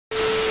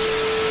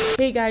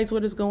Hey guys,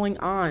 what is going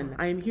on?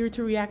 I am here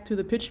to react to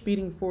the pitch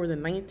meeting for the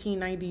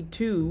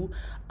 1992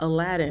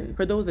 Aladdin.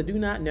 For those that do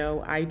not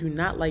know, I do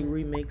not like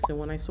remakes, and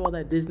when I saw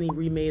that Disney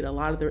remade a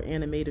lot of their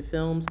animated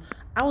films,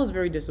 I was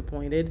very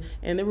disappointed,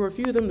 and there were a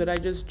few of them that I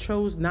just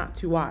chose not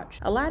to watch.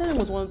 Aladdin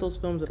was one of those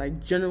films that I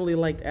generally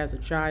liked as a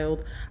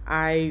child.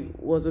 I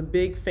was a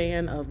big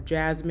fan of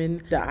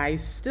Jasmine. I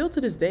still to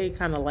this day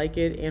kind of like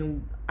it,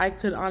 and I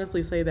could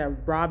honestly say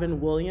that Robin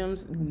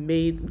Williams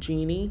made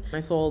Genie. I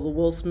saw the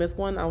Will Smith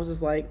one, I was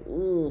just like,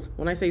 ugh.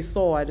 When I say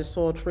saw, I just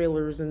saw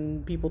trailers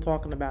and people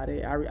talking about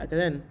it.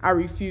 I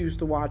refused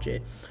to watch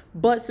it.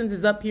 But since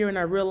it's up here and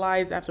I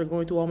realized after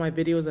going through all my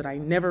videos that I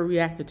never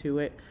reacted to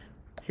it,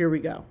 here we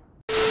go.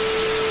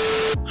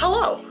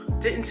 Hello,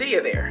 didn't see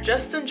you there.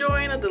 Just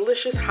enjoying a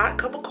delicious hot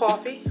cup of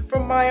coffee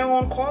from my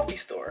own coffee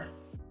store.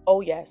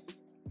 Oh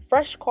yes,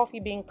 Fresh Coffee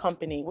Bean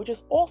Company, which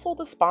is also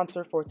the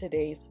sponsor for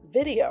today's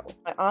video.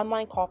 An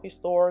online coffee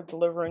store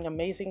delivering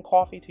amazing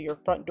coffee to your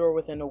front door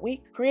within a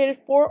week, created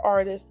for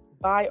artists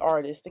by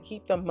artists to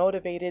keep them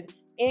motivated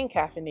and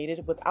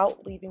caffeinated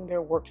without leaving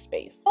their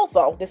workspace.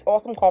 Also, this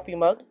awesome coffee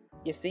mug,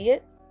 you see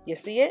it? You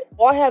see it?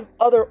 Well, I have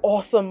other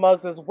awesome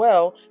mugs as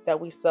well that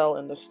we sell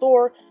in the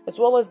store, as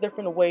well as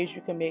different ways you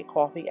can make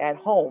coffee at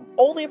home.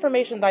 All the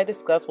information that I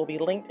discuss will be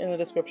linked in the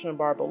description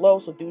bar below,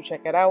 so do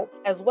check it out.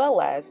 As well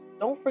as,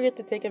 don't forget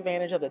to take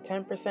advantage of the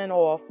 10%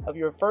 off of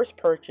your first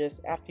purchase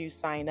after you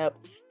sign up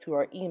to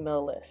our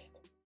email list.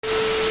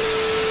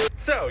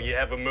 So, you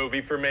have a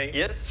movie for me?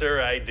 Yes,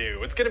 sir, I do.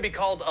 It's gonna be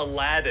called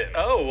Aladdin.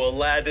 Oh,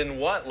 Aladdin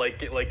what?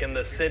 Like in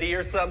the city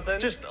or something?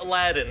 Just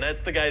Aladdin,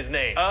 that's the guy's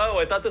name. Oh,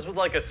 I thought this was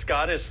like a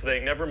Scottish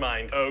thing, never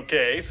mind.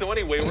 Okay, so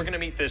anyway, we're gonna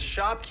meet this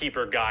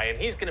shopkeeper guy, and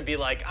he's gonna be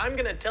like, I'm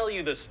gonna tell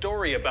you the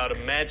story about a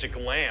magic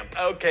lamp.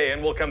 Okay,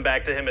 and we'll come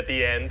back to him at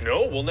the end.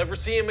 No, we'll never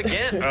see him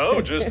again. Oh,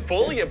 just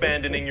fully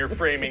abandoning your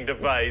framing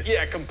device.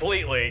 Yeah,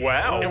 completely.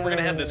 Wow. And we're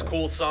gonna have this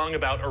cool song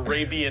about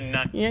Arabian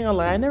Nights. You ain't gonna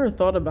lie, I never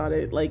thought about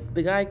it. Like,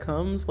 the guy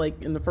comes, like,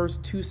 in the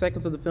first 2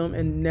 seconds of the film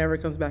and never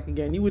comes back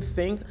again. You would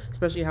think,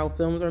 especially how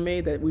films are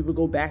made, that we would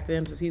go back to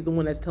him since he's the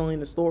one that's telling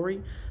the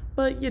story,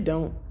 but you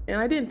don't. And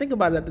I didn't think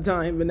about it at the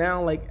time, but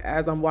now, like,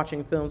 as I'm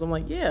watching films, I'm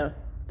like, yeah,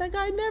 that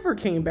guy never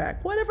came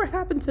back. Whatever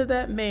happened to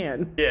that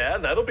man? Yeah,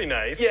 that'll be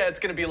nice. Yeah, it's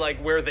gonna be like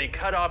where they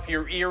cut off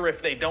your ear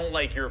if they don't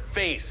like your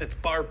face. It's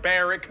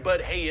barbaric,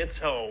 but hey, it's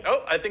home.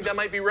 Oh, I think that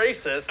might be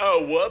racist.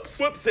 Oh, whoops.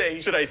 Whoopsie.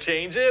 Should I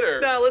change it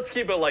or? Nah, let's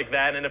keep it like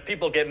that, and if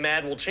people get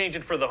mad, we'll change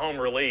it for the home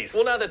release.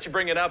 Well, now that you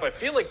bring it up, I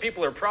feel like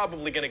people are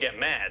probably gonna get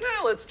mad.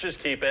 Nah, let's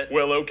just keep it.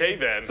 Well, okay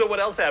then. So what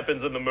else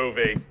happens in the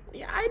movie?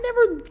 Yeah, I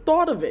never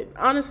thought of it.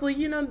 Honestly,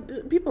 you know,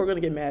 people are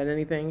gonna get mad at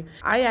anything.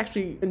 I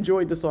actually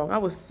enjoyed the song. I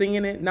was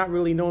singing it, not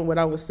really knowing what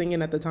I was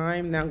singing at the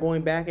time. Now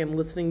going back and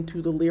listening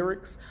to the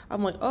lyrics,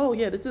 I'm like, oh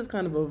yeah, this is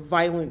kind of a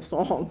violent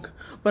song,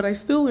 but I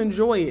still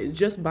enjoy it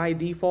just by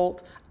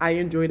default. I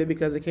enjoyed it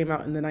because it came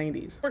out in the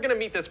 90s. We're gonna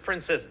meet this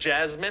Princess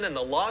Jasmine, and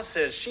the law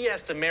says she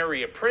has to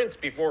marry a prince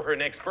before her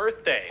next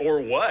birthday.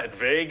 Or what?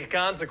 Vague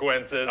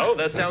consequences. Oh,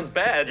 that sounds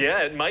bad.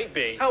 Yeah, it might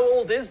be. How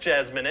old is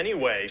Jasmine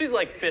anyway? She's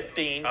like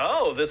 15.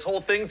 Oh, this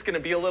whole thing's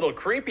gonna be a little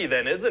creepy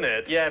then, isn't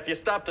it? Yeah, if you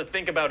stop to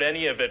think about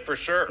any of it, for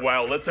sure.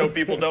 Wow, let's hope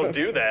people don't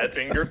do that.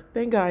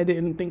 Thank God I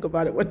didn't think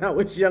about it when I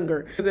was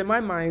younger. Because in my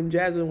mind,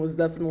 Jasmine was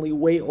definitely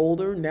way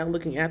older. Now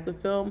looking at the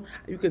film,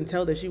 you can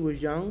tell that she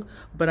was young,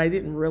 but I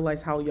didn't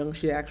realize how young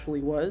she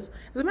actually was.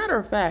 As a matter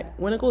of fact,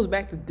 when it goes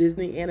back to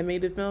Disney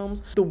animated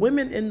films, the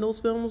women in those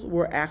films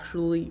were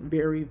actually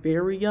very,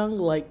 very young,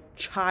 like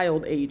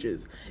child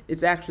ages.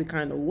 It's actually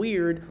kind of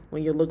weird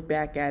when you look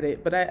back at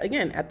it, but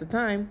again, at the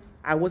time,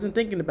 I wasn't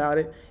thinking about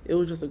it. It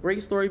was just a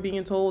great story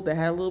being told that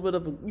had a little bit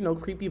of, you know,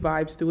 creepy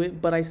vibes to it,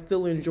 but I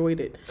still enjoyed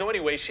it. So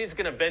anyway, she's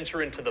gonna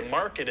venture into the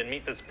market and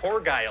meet this poor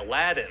guy,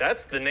 Aladdin.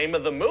 That's the name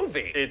of the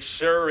movie. It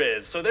sure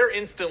is. So they're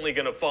instantly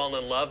gonna fall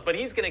in love, but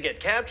he's gonna get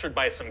captured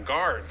by some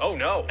guards. Oh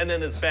no. And then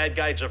this bad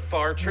guy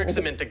Jafar tricks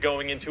him into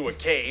going into a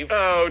cave.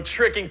 Oh,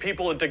 tricking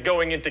people into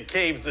going into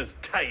caves is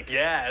tight.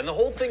 Yeah, and the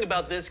whole thing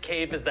about this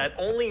cave is that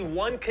only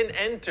one can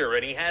enter,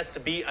 and he has to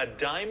be a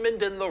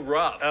diamond in the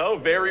rough. Oh,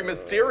 very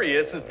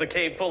mysterious. Is the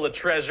cave full of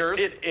treasures?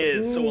 It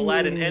is. So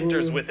Aladdin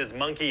enters with his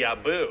monkey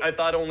Abu. I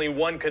thought only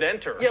one could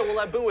enter. Yeah, well,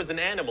 Abu is an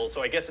animal,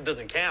 so I guess it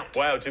doesn't count.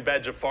 Wow, too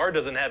bad Jafar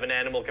doesn't have an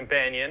animal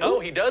companion. Oh,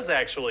 he does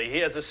actually. He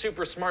has a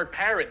super smart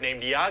parrot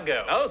named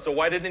Iago. Oh, so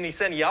why didn't he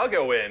send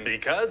Iago in?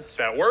 Because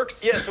that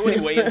works. Yeah, so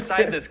anyway,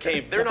 inside this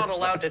cave, they're not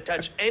allowed to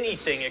touch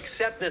anything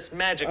except this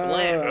magic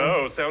lamp.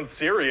 Oh, sounds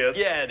serious.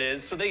 Yeah, it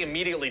is. So they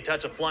immediately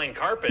touch a flying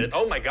carpet.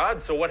 Oh my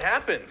God, so what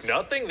happens?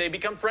 Nothing. They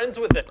become friends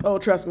with it. Oh,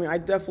 trust me, I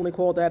definitely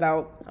called that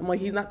out. I'm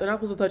like, they're not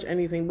supposed to touch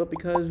anything, but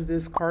because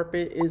this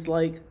carpet is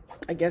like,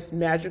 I guess,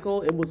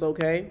 magical, it was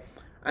okay.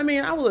 I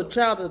mean, I was a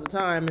child at the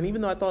time, and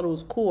even though I thought it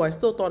was cool, I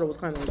still thought it was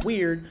kind of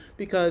weird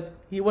because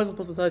he wasn't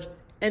supposed to touch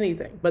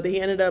anything. But he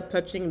ended up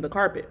touching the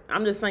carpet.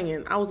 I'm just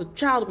saying, I was a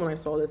child when I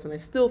saw this, and I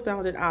still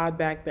found it odd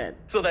back then.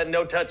 So that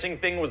no touching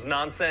thing was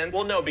nonsense?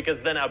 Well, no,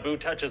 because then Abu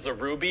touches a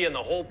ruby and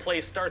the whole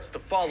place starts to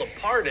fall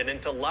apart and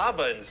into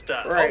lava and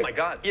stuff. Right. Oh my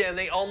god. Yeah, and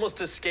they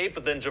almost escape,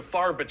 but then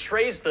Jafar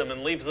betrays them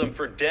and leaves them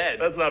for dead.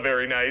 That's not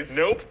very nice.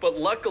 Nope, but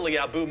luckily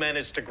Abu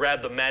managed to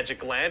grab the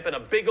magic lamp and a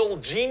big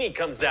old genie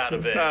comes out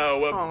of it.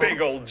 Oh, a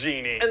big old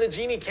genie. And the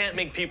genie can't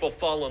make people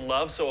fall in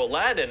love, so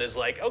Aladdin is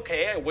like,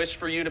 okay, I wish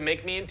for you to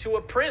make me into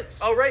a prince.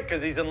 Oh, right,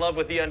 because he's in love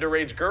with the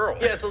underage girl.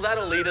 Yeah, so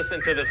that'll lead us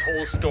into this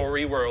whole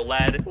story where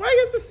Aladdin... Why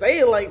you have to say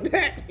it like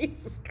that?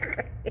 Jesus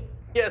Christ.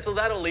 Yeah, so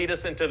that'll lead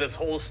us into this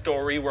whole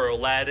story where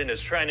Aladdin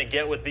is trying to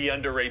get with the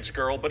underage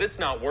girl, but it's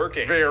not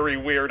working. Very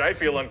weird. I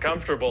feel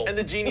uncomfortable. And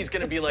the genie's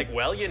gonna be like,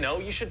 well, you know,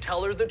 you should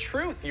tell her the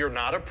truth. You're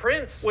not a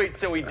prince. Wait,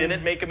 so he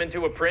didn't make him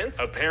into a prince?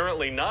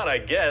 Apparently not, I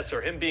guess,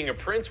 or him being a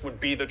prince would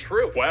be the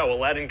truth. Wow,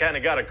 Aladdin kind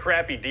of got a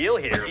crappy deal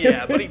here.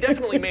 Yeah, but he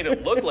definitely made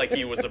it look like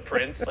he was a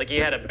prince. Like he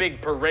had a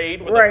big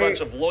parade with a bunch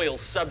of loyal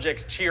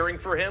subjects cheering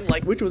for him.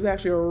 Which was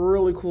actually a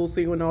really cool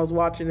scene when I was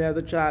watching it as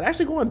a child.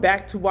 Actually, going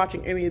back to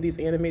watching any of these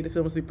animated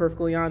films, to be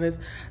perfectly honest,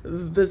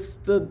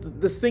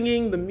 the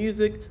singing, the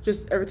music,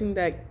 just everything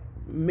that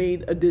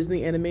made a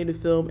Disney animated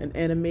film an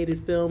animated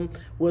film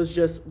was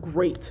just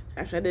great.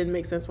 Actually, that didn't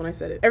make sense when I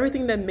said it.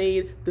 Everything that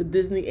made the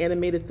Disney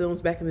animated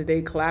films back in the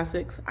day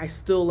classics, I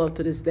still love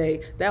to this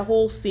day. That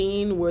whole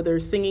scene where they're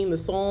singing the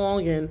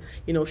song and,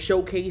 you know,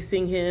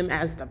 showcasing him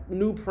as the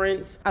new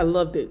prince, I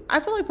loved it.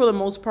 I feel like for the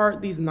most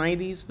part, these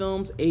 90s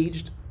films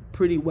aged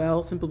pretty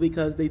well, simply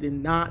because they did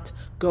not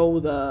go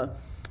the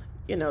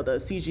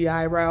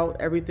CGI route.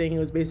 Everything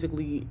was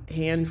basically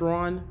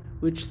hand-drawn,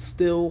 which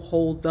still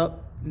holds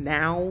up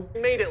now.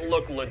 Made it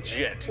look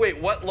legit.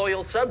 Wait, what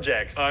loyal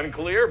subjects?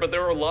 Unclear, but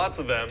there were lots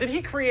of them. Did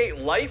he create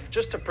life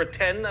just to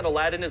pretend that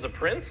Aladdin is a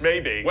prince?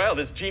 Maybe. Wow,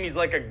 this genie's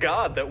like a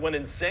god that went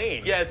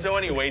insane. Yeah, so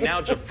anyway,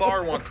 now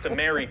Jafar wants to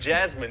marry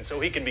Jasmine so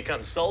he can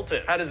become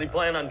sultan. How does he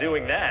plan on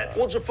doing that?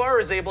 Well, Jafar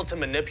is able to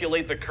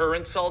manipulate the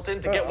current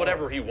sultan to get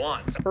whatever he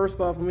wants.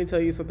 First off, let me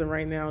tell you something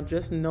right now.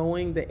 Just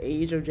knowing the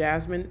age of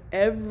Jasmine,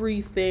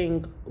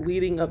 everything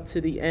leading up to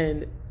the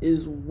end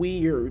is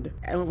weird.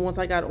 And once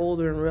I got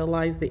older and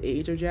realized the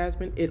age of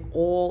Jasmine, it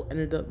all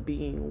ended up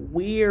being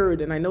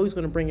weird. And I know he's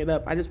gonna bring it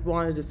up. I just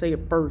wanted to say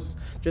it first,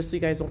 just so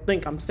you guys don't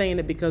think I'm saying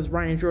it because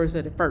Ryan George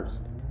said it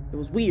first. It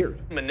was weird.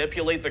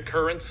 Manipulate the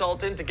current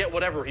sultan to get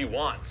whatever he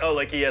wants. Oh,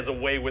 like he has a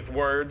way with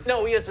words?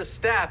 No, he has a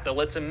staff that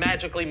lets him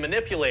magically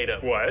manipulate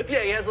him. What? Yeah,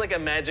 he has like a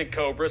magic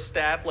cobra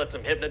staff, lets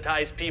him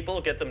hypnotize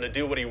people, get them to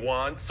do what he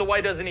wants. So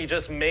why doesn't he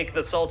just make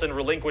the sultan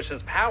relinquish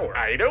his power?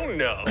 I don't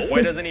know.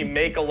 Why doesn't he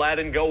make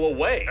Aladdin go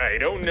away? I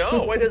don't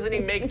know. Why doesn't he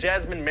make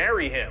Jasmine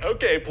marry him?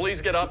 Okay,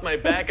 please get off my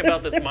back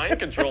about this mind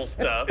control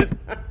stuff.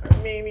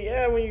 I mean,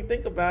 yeah, when you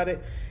think about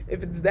it,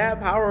 if it's that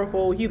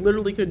powerful, he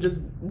literally could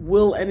just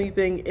will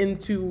anything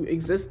into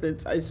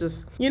existence. It's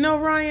just, you know,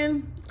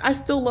 Ryan, I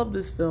still love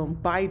this film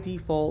by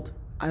default.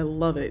 I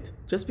love it.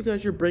 Just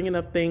because you're bringing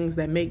up things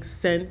that make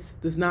sense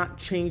does not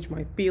change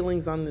my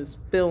feelings on this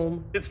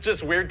film. It's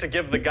just weird to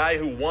give the guy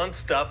who wants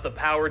stuff the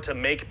power to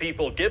make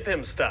people give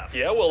him stuff.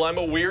 Yeah, well, I'm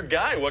a weird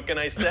guy. What can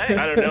I say?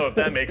 I don't know if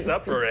that makes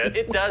up for it.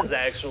 It does,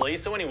 actually.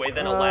 So anyway,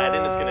 then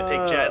Aladdin is going to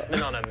take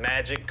Jasmine on a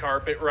magic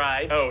carpet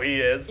ride. Oh,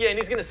 he is? Yeah, and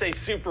he's going to say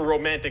super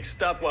romantic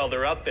stuff while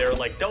they're up there,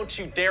 like, don't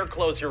you dare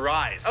close your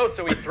eyes. Oh,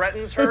 so he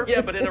threatens her?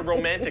 Yeah, but in a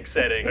romantic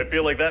setting. I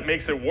feel like that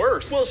makes it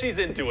worse. Well, she's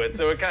into it,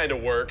 so it kind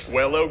of works.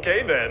 Well,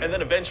 okay then. And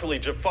then eventually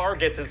Jafar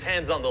gets his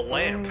hands on the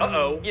lamp.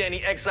 Uh-oh. Yeah, and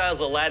he exiles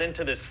Aladdin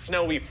to this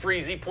snowy,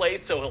 freezy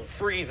place so he'll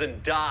freeze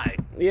and die.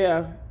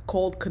 Yeah,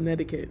 called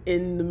Connecticut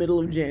in the middle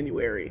of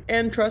January.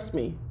 And trust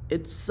me,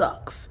 it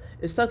sucks.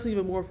 It sucks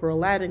even more for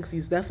Aladdin because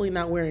he's definitely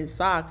not wearing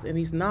socks and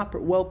he's not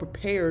well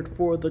prepared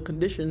for the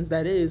conditions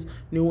that is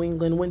New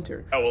England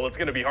winter. Oh, well, it's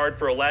going to be hard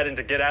for Aladdin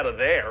to get out of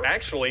there.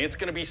 Actually, it's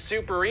going to be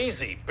super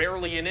easy.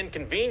 Barely an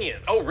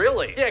inconvenience. Oh,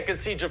 really? Yeah,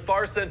 because see,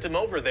 Jafar sent him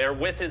over there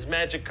with his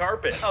magic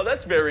carpet. Oh,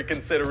 that's very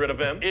considerate of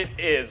him. It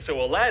is.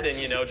 So Aladdin,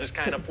 you know, just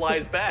kind of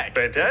flies back.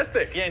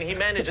 Fantastic. Yeah, and he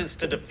manages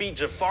to defeat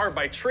Jafar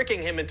by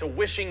tricking him into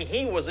wishing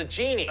he was a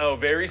genie. Oh,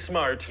 very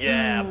smart.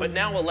 Yeah, but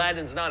now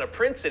Aladdin's not a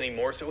prince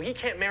anymore, so he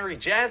can't marry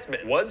Jasmine.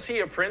 Was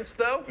he a prince,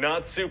 though?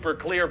 Not super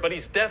clear, but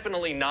he's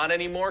definitely not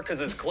anymore because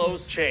his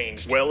clothes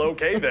changed. Well,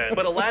 okay then.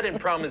 But Aladdin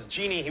promised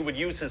Genie he would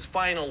use his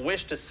final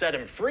wish to set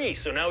him free,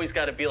 so now he's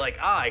got to be like,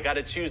 I got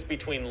to choose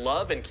between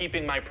love and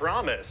keeping my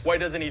promise. Why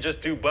doesn't he just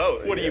do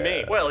both? What do you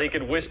mean? Well, he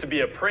could wish to be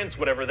a prince,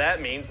 whatever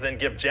that means, then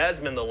give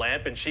Jasmine the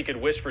lamp and she could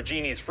wish for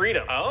Genie's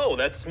freedom. Oh,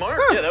 that's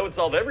smart. Yeah, that would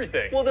solve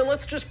everything. Well, then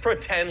let's just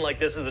pretend like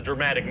this is a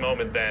dramatic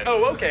moment then.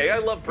 Oh, okay, I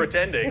love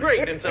pretending.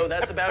 Great, and so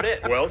that's about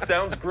it. Well,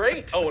 sounds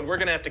great. Oh, and we're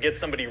gonna have to get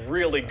somebody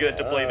really good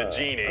to play the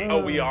genie.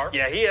 Oh, we are?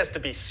 Yeah, he has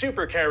to be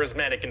super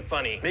charismatic and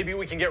funny. Maybe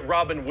we can get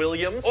Robin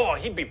Williams? Oh,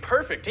 he'd be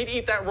perfect. He'd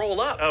eat that role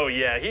up. Oh,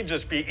 yeah, he'd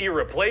just be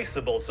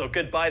irreplaceable, so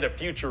goodbye to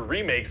future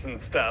remakes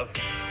and stuff.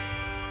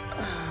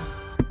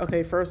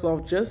 Okay, first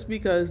off, just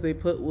because they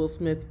put Will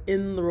Smith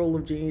in the role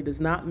of Genie does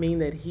not mean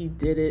that he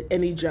did it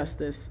any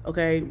justice,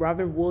 okay?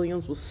 Robin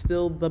Williams was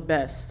still the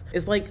best.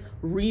 It's like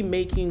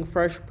remaking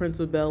Fresh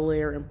Prince of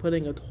Bel-Air and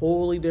putting a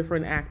totally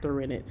different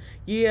actor in it.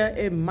 Yeah,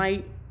 it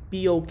might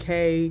be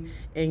okay,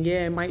 and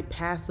yeah, it might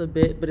pass a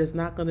bit, but it's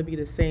not going to be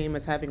the same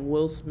as having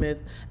Will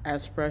Smith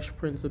as Fresh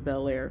Prince of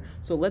Bel-Air.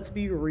 So let's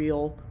be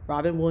real,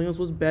 Robin Williams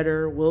was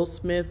better. Will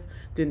Smith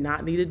did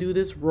not need to do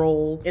this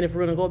role. And if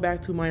we're going to go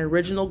back to my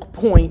original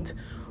point,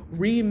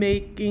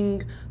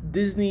 remaking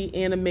Disney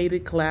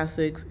animated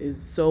classics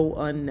is so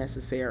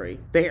unnecessary.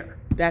 There,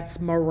 that's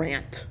my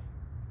rant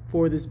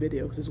for this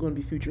video, because there's going to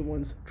be future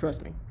ones,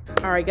 trust me.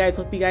 All right, guys,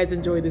 hope you guys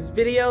enjoyed this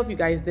video. If you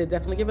guys did,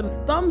 definitely give it a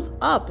thumbs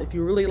up. If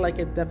you really like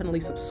it, definitely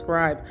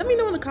subscribe. Let me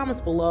know in the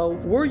comments below,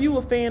 were you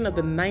a fan of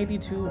the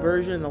 92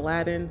 version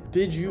Aladdin?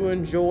 Did you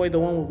enjoy the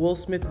one with Will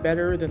Smith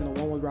better than the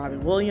one with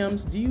Robin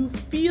Williams? Do you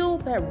feel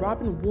that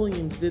Robin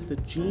Williams did the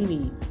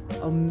Genie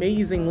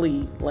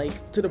amazingly,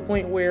 like to the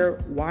point where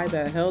why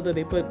the hell did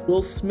they put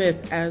Will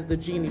Smith as the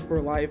Genie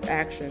for live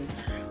action?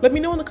 Let me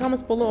know in the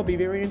comments below. I'll be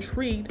very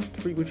intrigued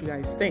to read what you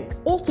guys think.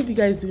 Also, if you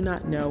guys do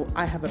not know,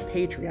 I have a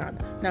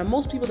Patreon. Now,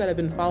 most people that have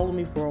been following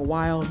me for a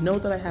while know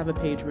that I have a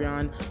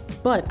Patreon,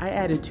 but I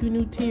added 2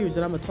 new tiers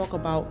that I'm gonna talk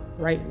about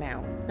right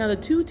now. Now, the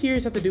 2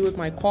 tiers have to do with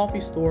my coffee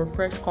store,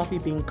 Fresh Coffee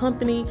Bean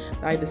Company,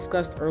 that I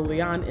discussed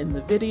early on in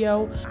the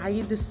video.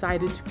 I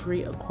decided to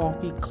create a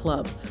coffee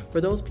club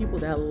for those people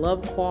that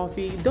love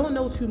coffee, don't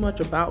know too much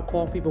about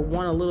coffee, but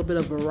want a little bit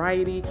of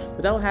variety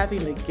without having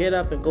to get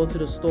up and go to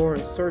the store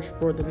and search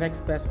for the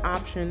next best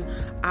option.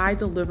 I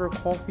deliver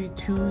coffee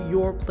to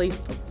your place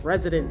of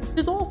residence.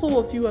 There's also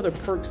a few other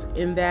perks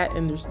in that,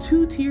 and there's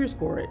 2 tiers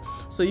for it,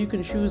 so you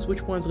can choose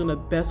which one's gonna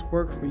best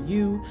work for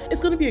you.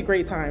 It's gonna be a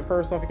great time.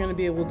 First off, you're gonna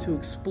be able to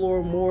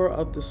explore more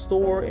of the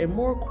store and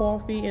more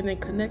coffee, and then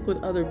connect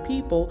with other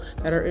people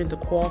that are into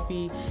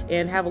coffee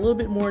and have a little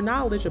bit more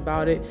knowledge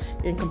about it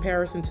in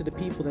comparison to the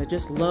people that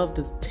just love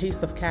the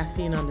taste of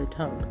caffeine on their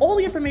tongue. All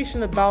the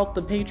information about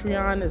the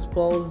Patreon, as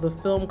well as the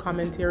film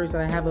commentaries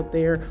that I have up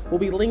there, will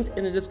be linked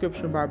in the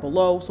description bar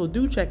below, so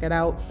do check it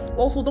out.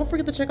 Also, don't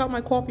forget to check out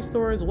my coffee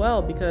store as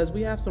well, because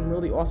we have some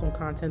really awesome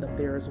content up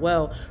there as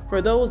well.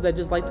 For those that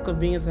just like the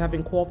convenience of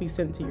having coffee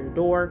sent to your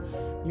door,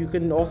 you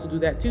can also do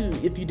that too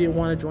if you didn't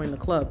want to join the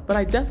club. But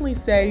I definitely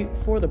say,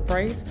 for the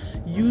price,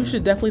 you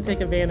should definitely take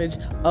advantage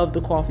of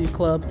the coffee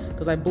club,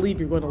 because I believe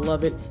you're going to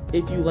love it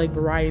if you like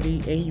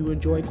variety and you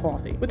enjoy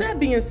coffee. With that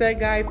being said,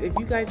 guys, if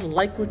you guys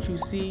like what you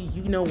see,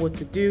 you know what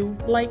to do.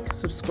 Like,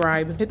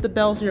 subscribe, hit the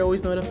bell so you're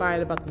always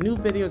notified about the new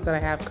videos that I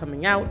have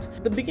coming out.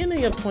 The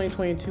beginning of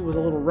 2022 was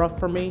a little rough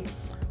for me.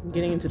 I'm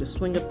getting into the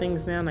swing of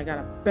things now, and I got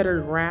a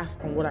better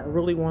grasp on what I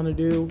really want to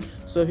do.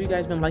 So if you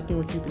guys been liking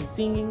what you've been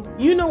seeing,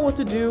 you know what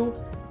to do,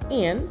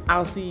 and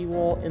I'll see you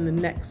all in the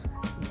next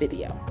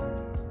video.